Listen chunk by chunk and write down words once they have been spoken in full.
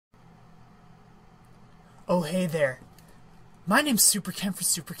Oh hey there. My name's Super Ken for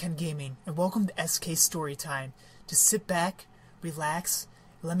Super Ken Gaming, and welcome to SK Storytime. Just sit back, relax,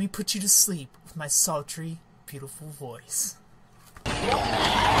 and let me put you to sleep with my sultry, beautiful voice.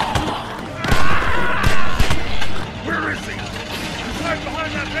 Where is he? He's hiding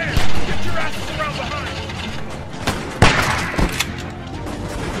behind that van! Get your asses around behind!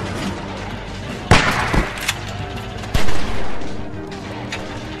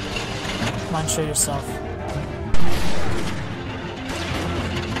 Come on, show yourself.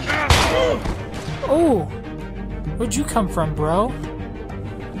 Oh! Where'd you come from, bro?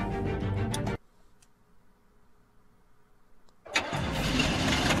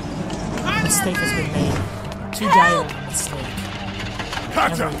 A mistake has been made. Two died over a mistake.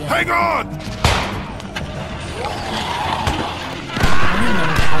 Gotcha! Hang on! I don't even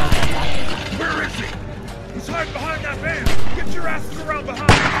know how I got there. Where is he? He's hiding behind that van! Get your asses around behind!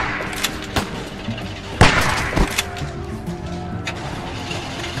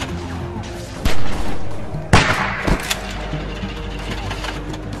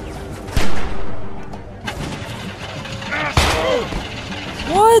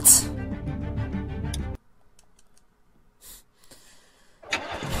 What?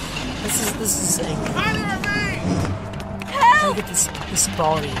 This is a... How do I get this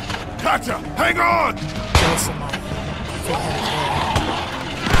body? Gotcha! Hang on!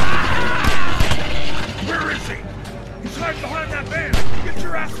 Where is he? He's hiding behind that van! Get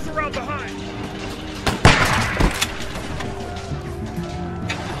your asses around behind!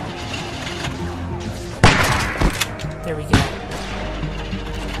 There we go.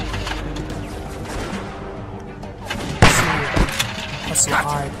 Hustle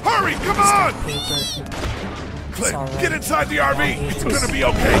hard. Hurry! Come on! Clint, get inside the RV! It's gonna be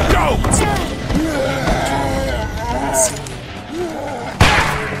okay! Go!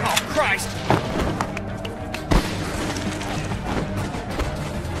 Oh, Christ!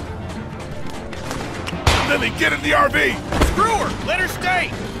 Lily, get in the RV! Screw her! Let her stay!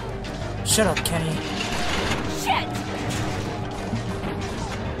 Shut up, Kenny. Shit!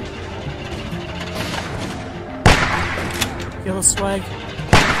 Feel the swag?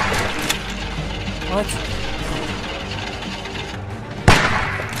 What?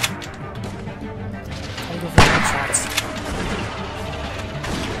 Gotta go for gunshots.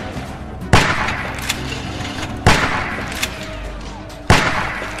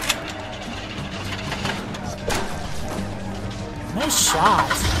 Nice shot.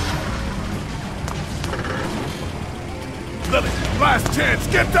 Lily, last chance!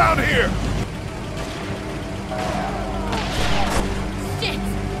 Get down here!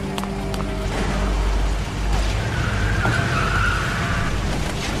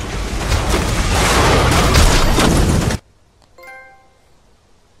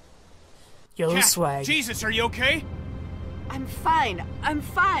 Yo, swag. Jesus, are you okay? I'm fine. I'm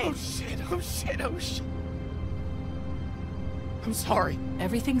fine. Oh shit, oh shit, oh shit. I'm sorry.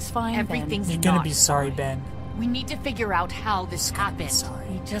 Everything's fine, Everything's You're Ben. gonna not be sorry, fine. Ben. We need to figure out how this happened. sorry.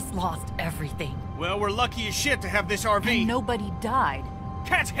 We just lost everything. Well, we're lucky as shit to have this RV. And nobody died.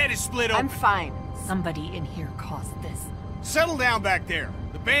 Cat's head is split open. I'm fine. Somebody in here caused this. Settle down back there.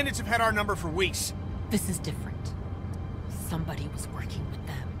 The bandits have had our number for weeks. This is different. Somebody was working with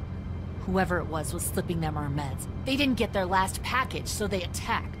them. Whoever it was slipping them our meds. They didn't get their last package, so they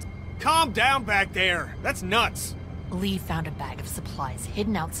attacked. Calm down back there. That's nuts. Lee found a bag of supplies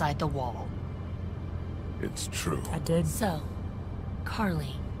hidden outside the wall. It's true. I did. So,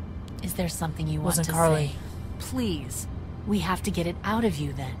 Carly, is there something you want Wasn't to Carly. say? Please. We have to get it out of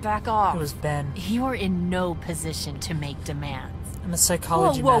you then. Back off. It was Ben. You're in no position to make demands. I'm a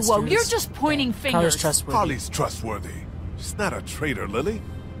psychology Whoa, master. you're just pointing Carly's fingers. trustworthy. Holly's trustworthy. She's not a traitor, Lily.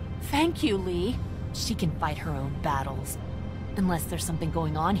 Thank you, Lee. She can fight her own battles. Unless there's something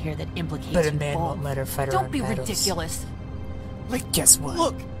going on here that implicates But a you man both. won't let her fight her Don't own be battles. ridiculous. Like, guess what?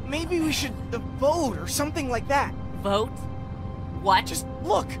 Look, maybe we should vote or something like that. Vote? What? Just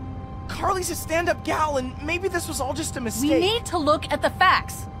look. Carly's a stand-up gal, and maybe this was all just a mistake. We need to look at the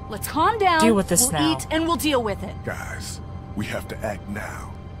facts. Let's calm down. Deal with this we'll now. eat and we'll deal with it. Guys, we have to act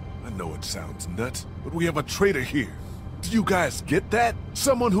now. I know it sounds nuts, but we have a traitor here. Do you guys get that?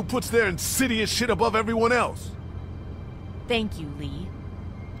 Someone who puts their insidious shit above everyone else. Thank you, Lee.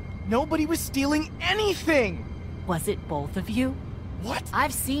 Nobody was stealing anything. Was it both of you? What?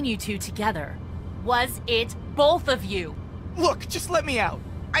 I've seen you two together. Was it both of you? Look, just let me out.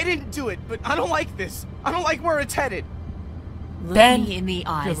 I didn't do it, but I don't like this. I don't like where it's headed. Look Ben, me in the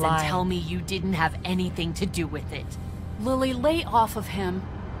eyes you're and lying. tell me you didn't have anything to do with it. Lily, lay off of him.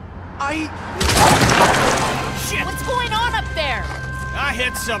 Shit! What's going on up there? I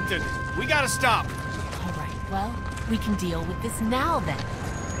hit something. We gotta stop. All Well, we can deal with this now then.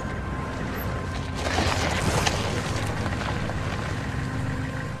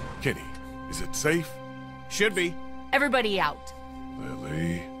 Kenny, is it safe? Should be. Everybody out.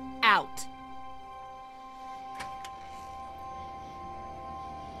 Lily. Out.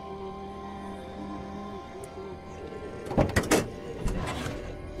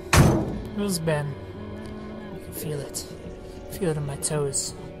 Where's Ben? I can feel it. Feel it in my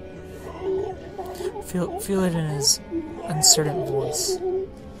toes. Feel it in his uncertain voice.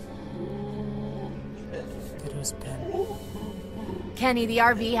 It was Ben. Kenny, the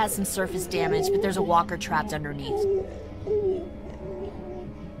RV has some surface damage, but there's a walker trapped underneath.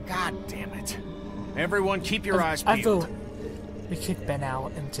 God damn it. Everyone keep your eyes I peeled. vote we kick Ben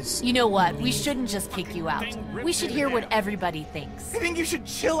out and just... You know what? We leave. shouldn't just kick you out. We should hear what everybody thinks. I think you should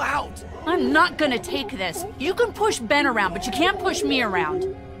chill out. I'm not gonna take this. You can push Ben around, but you can't push me around.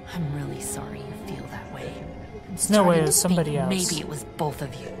 I'm really sorry you feel that way. There's no way it was somebody else. Maybe it was both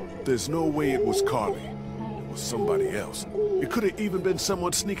of you. There's no way it was Carly. It was somebody else. It could have even been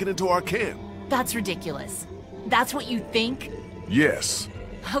someone sneaking into our camp. That's ridiculous. That's what you think? Yes.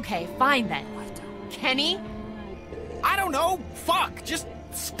 Okay, fine then. Kenny? I don't know. Fuck. Just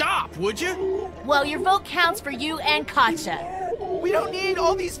stop, would you? Well, your vote counts for you and Katja. We don't need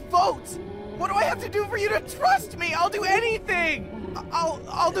all these votes. What do I have to do for you to trust me? I'll do anything.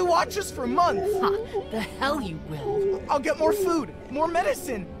 I'll do watches for months. Huh, the hell you will. I'll get more food, more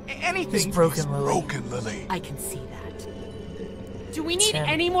medicine, anything. He's broken, Lily. Broken, Lily. I can see that. Do we need Tim.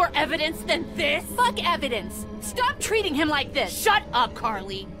 any more evidence than this? Fuck evidence. Stop treating him like this. Shut up,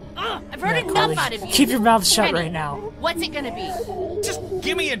 Carly. Ugh, I've heard Yeah, enough Carly, out of you. keep your mouth shut Kenny, right now. What's it gonna be? Just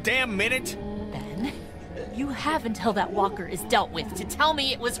give me a damn minute. Ben, you have until that walker is dealt with to tell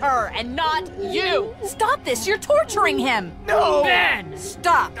me it was her and not you. Stop this. You're torturing him. No. Ben,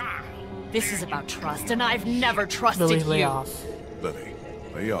 stop. This is about trust, and I've never trusted Lily, you. lay off. Lily,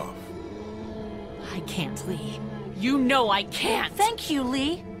 lay off. I can't, Lee. You know I can't. Thank you,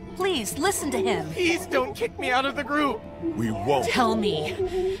 Lee. Please, listen to him. Please don't kick me out of the group. We won't. Tell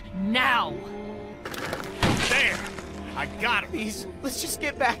me. Now. There. I got it. Please, let's just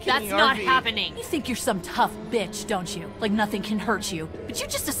get back That's in the not RV. happening. You think you're some tough bitch, don't you? Like nothing can hurt you. But you're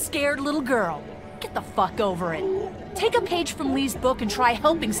just a scared little girl. Get the fuck over it. Take a page from Lee's book and try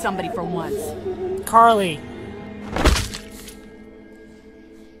helping somebody for once. Carly!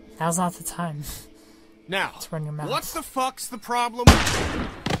 Now's not the time. Now, run your mouth. what the fuck's the problem?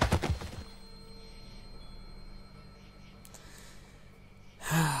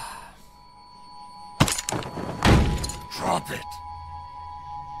 Drop it.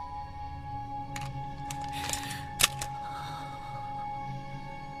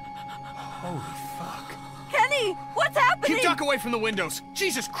 Holy fuck. Kenny, what's happening? Keep duck away from the windows.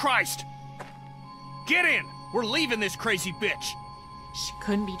 Jesus Christ. Get in. We're leaving this crazy bitch. She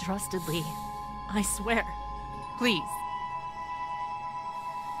couldn't be trusted, Lee. I swear. Please.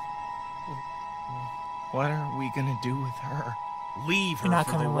 What are we gonna do with her? Leave her You're not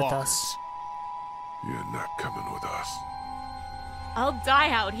for coming the with walkers. us. You're not coming with us. I'll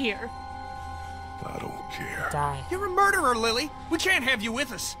die out here. I don't care. Die. You're a murderer, Lily. We can't have you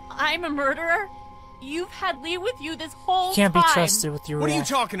with us. I'm a murderer? You've had Lee with you this whole You can't be time. trusted with your What are you react-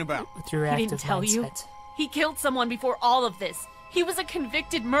 talking about? with your He reactive didn't tell you. mindset. He killed someone before all of this. He was a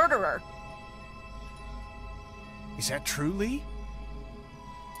convicted murderer. Is that true, Lee?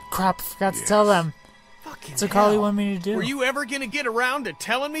 Crap, I forgot to tell them. Fucking That's what Carly hell. wanted me to do. Were you ever gonna get around to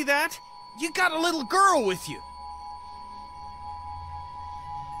telling me that? You got a little girl with you.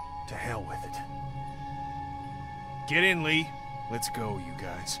 To hell with it. Get in, Lee. Let's go, you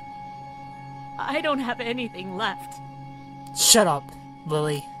guys. I don't have anything left. Shut up,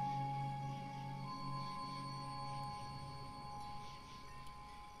 Lily.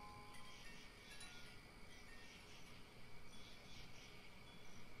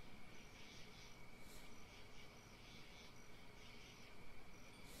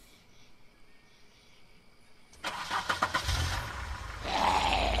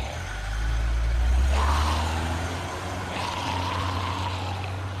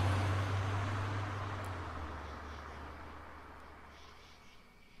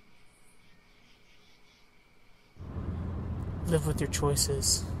 Live with your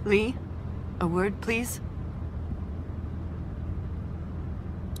choices. Lee, a word, please?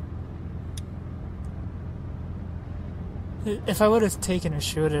 If I would have taken her,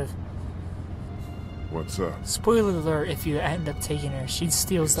 she would have. What's up? Spoiler alert, if you end up taking her, she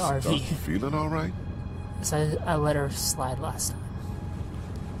steals the Stop RV. feeling all right? So I let her slide last time.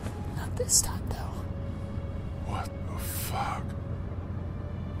 Not this time, though. What the fuck?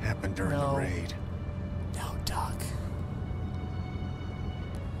 Happened during No. the raid. No, Doc.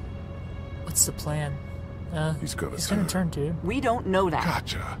 What's the plan? He's gonna turn, dude. We don't know that.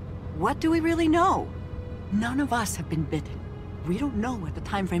 Gotcha. What do we really know? None of us have been bitten. We don't know what the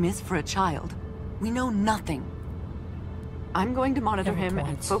time frame is for a child. We know nothing. I'm going to monitor him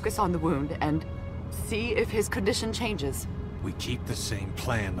and focus on the wound and see if his condition changes. We keep the same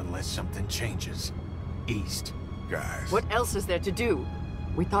plan unless something changes. East. Guys. What else is there to do?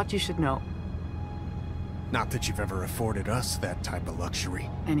 We thought you should know. Not that you've ever afforded us that type of luxury.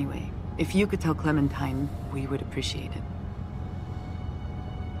 Anyway, if you could tell Clementine, we would appreciate it.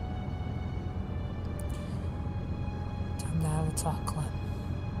 Time to have a talk, Clem.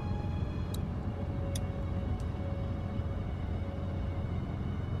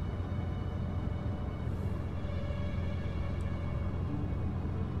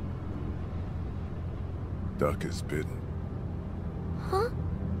 Duck is bitten. Huh?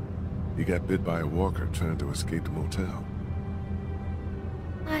 He got bit by a walker trying to escape the motel.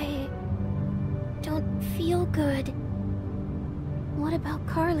 I don't feel good. What about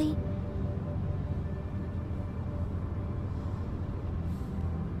Carly?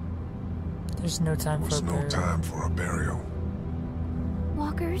 There's no time for a burial. There's no time for a burial.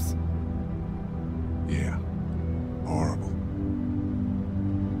 Walkers? Yeah. Horrible.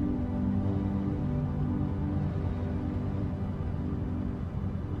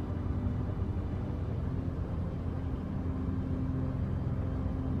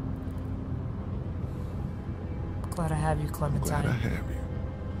 Glad I have you, Clementine. Glad I have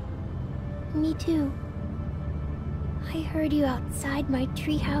you. Me too. I heard you outside my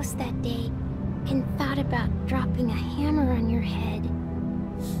treehouse that day and thought about dropping a hammer on your head.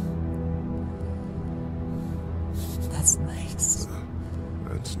 That's nice.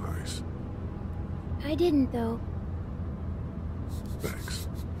 That's nice. I didn't, though. Thanks.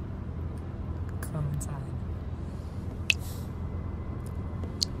 Clementine.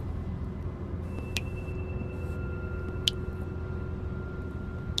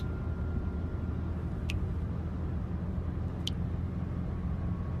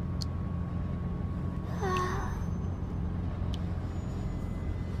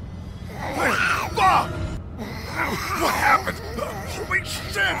 What happened? Holy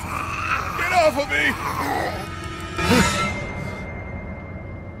shit! Get off of me!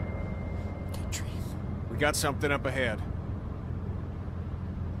 Good dream. We got something up ahead.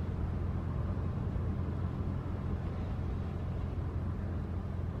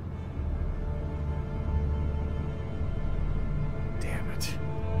 Damn it.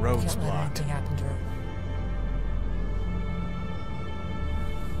 Road's Can't let blocked. anything happen to her.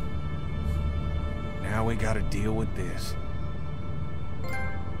 Now we gotta deal with this.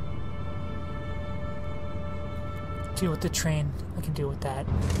 Deal with the train. I can deal with that.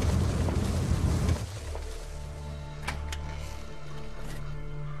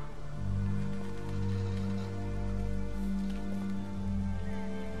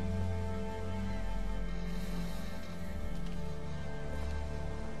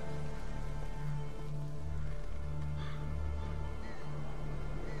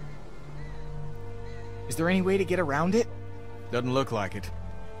 Is there any way to get around it? Doesn't look like it.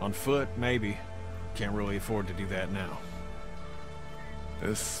 On foot, maybe. Can't really afford to do that now.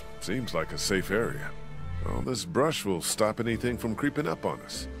 This seems like a safe area. All this brush will stop anything from creeping up on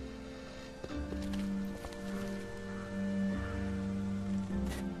us.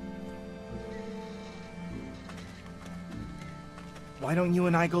 Why don't you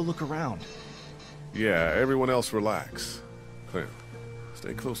and I go look around? Yeah, everyone else relax. Clem,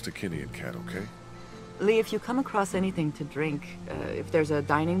 stay close to Kenny and Kat, okay? Lee, if you come across anything to drink, if there's a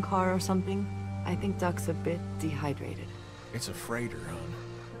dining car or something, I think Duck's a bit dehydrated. It's a freighter, hon.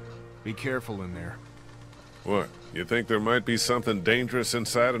 Be careful in there. What, you think there might be something dangerous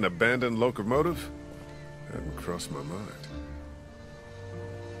inside an abandoned locomotive? Hadn't crossed my mind.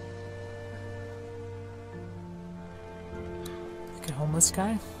 Like a homeless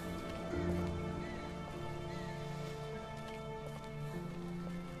guy?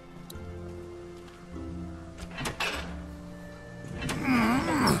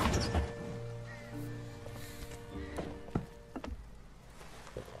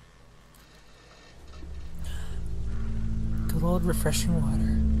 Good old refreshing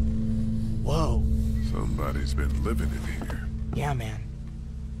water. Whoa. Somebody's been living in here. Yeah, man.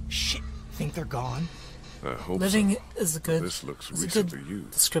 Shit. Think they're gone? I hope Living so. is a good, This looks is a recently good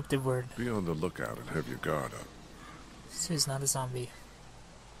used. descriptive word. Be on the lookout and have your guard up. So he's not a zombie.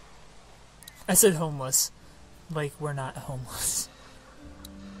 I said homeless. Like, we're not homeless.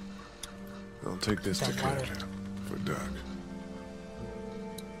 I'll take this That water. decanter for Doug.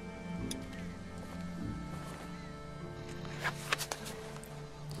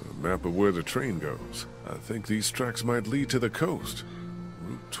 Map of where the train goes. I think these tracks might lead to the coast.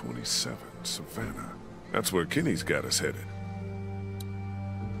 Route 27, Savannah. That's where Kenny's got us headed.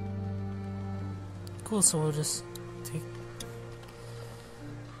 Cool, so we'll just take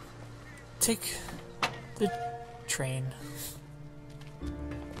the train.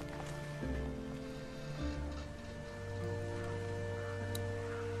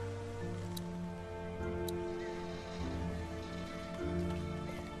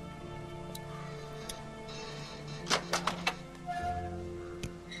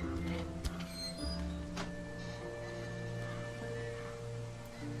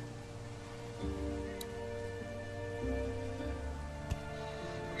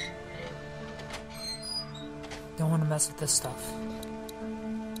 Don't want to mess with this stuff.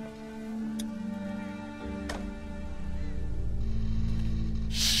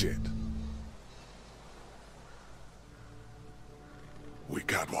 Shit. We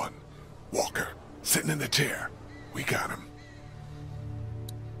got one. Walker, sitting in the chair. We got him.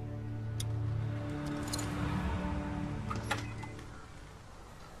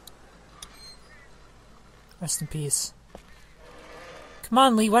 Rest in peace. Come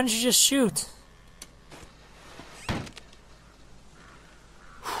on, Lee, why don't you just shoot?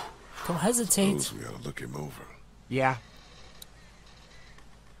 Don't hesitate. Suppose we ought to look him over. Yeah.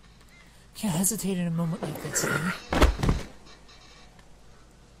 Can't hesitate in a moment like this, Lee.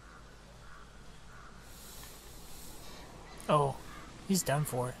 Oh, he's done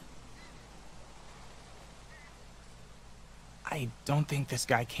for. I don't think this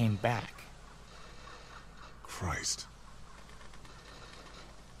guy came back. Christ.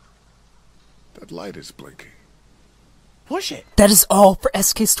 That light is blinking. Push it. That is all for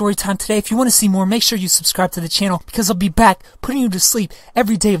SK Storytime today. If you want to see more, make sure you subscribe to the channel because I'll be back putting you to sleep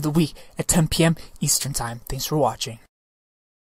every day of the week at 10 p.m. Eastern Time. Thanks for watching.